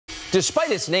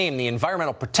Despite its name, the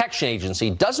Environmental Protection Agency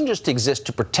doesn't just exist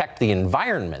to protect the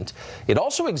environment, it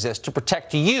also exists to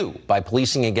protect you by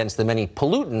policing against the many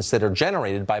pollutants that are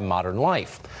generated by modern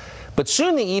life. But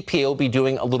soon the EPA will be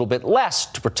doing a little bit less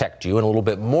to protect you and a little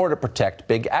bit more to protect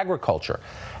big agriculture.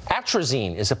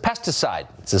 Atrazine is a pesticide.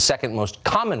 It's the second most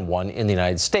common one in the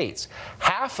United States.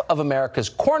 Half of America's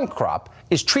corn crop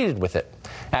is treated with it.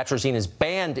 Atrazine is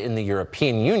banned in the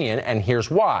European Union, and here's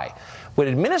why. When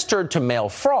administered to male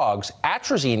frogs,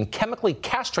 atrazine chemically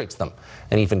castrates them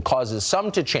and even causes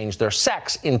some to change their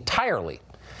sex entirely.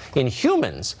 In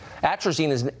humans, atrazine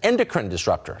is an endocrine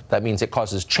disruptor. That means it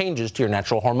causes changes to your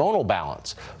natural hormonal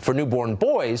balance. For newborn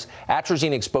boys,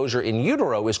 atrazine exposure in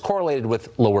utero is correlated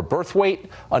with lower birth weight,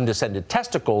 undescended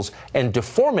testicles, and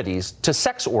deformities to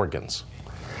sex organs.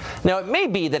 Now, it may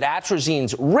be that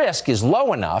atrazine's risk is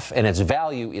low enough and its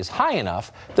value is high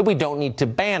enough that we don't need to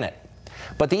ban it.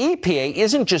 But the EPA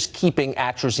isn't just keeping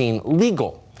atrazine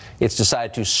legal. It's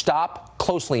decided to stop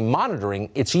closely monitoring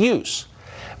its use.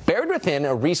 Buried within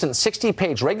a recent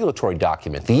 60-page regulatory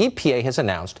document, the EPA has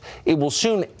announced it will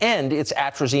soon end its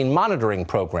atrazine monitoring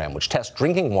program, which tests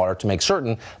drinking water to make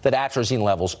certain that atrazine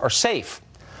levels are safe.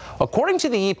 According to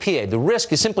the EPA, the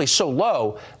risk is simply so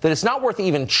low that it's not worth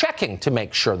even checking to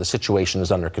make sure the situation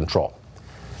is under control.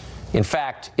 In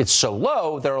fact, it's so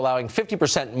low, they're allowing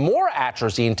 50% more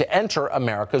atrazine to enter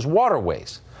America's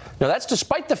waterways. Now, that's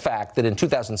despite the fact that in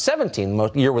 2017,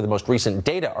 the year where the most recent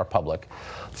data are public,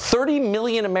 30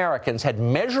 million Americans had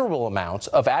measurable amounts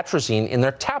of atrazine in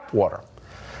their tap water.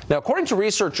 Now, according to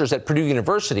researchers at Purdue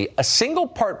University, a single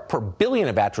part per billion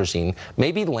of atrazine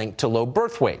may be linked to low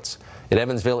birth weights. At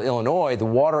Evansville, Illinois, the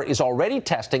water is already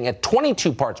testing at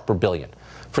 22 parts per billion.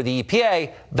 For the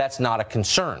EPA, that's not a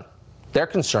concern. Their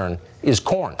concern is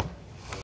corn.